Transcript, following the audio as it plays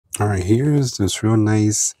All right, here's this real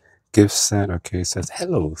nice gift set. Okay, it says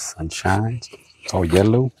hello sunshine. It's all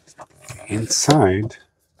yellow. Inside it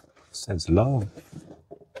says love.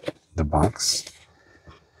 The box.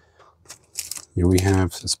 Here we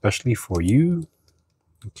have especially for you.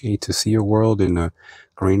 Okay, to see your world in a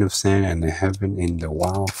grain of sand and the heaven in the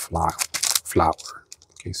wild flower.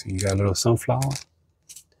 Okay, so you got a little sunflower.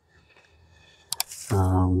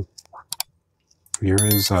 Here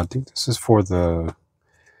is, I think this is for the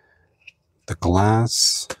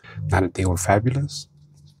glass. Now that they were fabulous.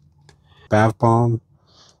 Bath bomb.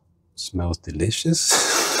 Smells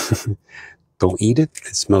delicious. Don't eat it.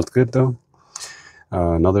 It smells good though.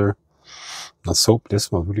 Another soap. This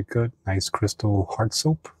smells really good. Nice crystal heart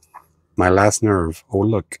soap. My last nerve. Oh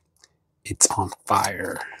look, it's on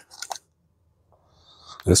fire.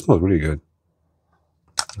 This smells really good.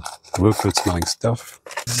 Real good smelling stuff.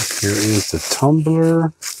 Here is the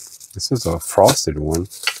tumbler. This is a frosted one.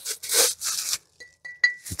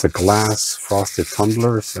 It's a glass frosted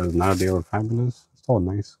tumbler. It says now they were fabulous. It's all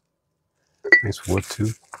nice. Nice wood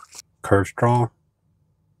too. Curved straw.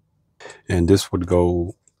 And this would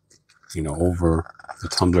go, you know, over the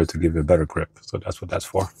tumbler to give it a better grip. So that's what that's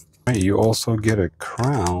for. Right, you also get a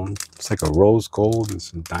crown. It's like a rose gold and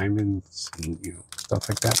some diamonds and, you know, stuff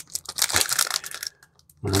like that.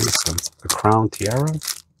 All right, so the crown tiara.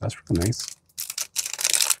 That's real nice.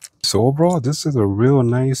 So overall, this is a real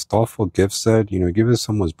nice, thoughtful gift set. You know, give it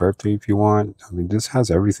someone's birthday if you want. I mean, this has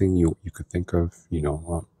everything you could think of. You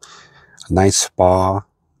know, a nice spa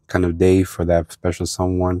kind of day for that special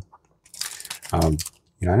someone. You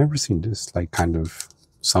know, I never seen this like kind of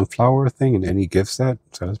sunflower thing in any gift set,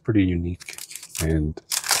 so that's pretty unique. And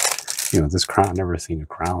you know, this crown, I've never seen a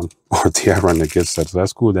crown or tiara in the gift set, so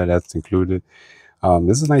that's cool that that's included.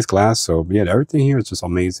 This is nice glass, so yeah, everything here is just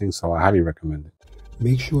amazing, so I highly recommend it.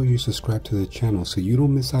 Make sure you subscribe to the channel so you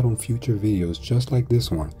don't miss out on future videos just like this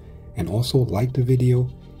one. And also like the video.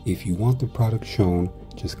 If you want the product shown,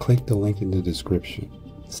 just click the link in the description.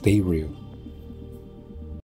 Stay real.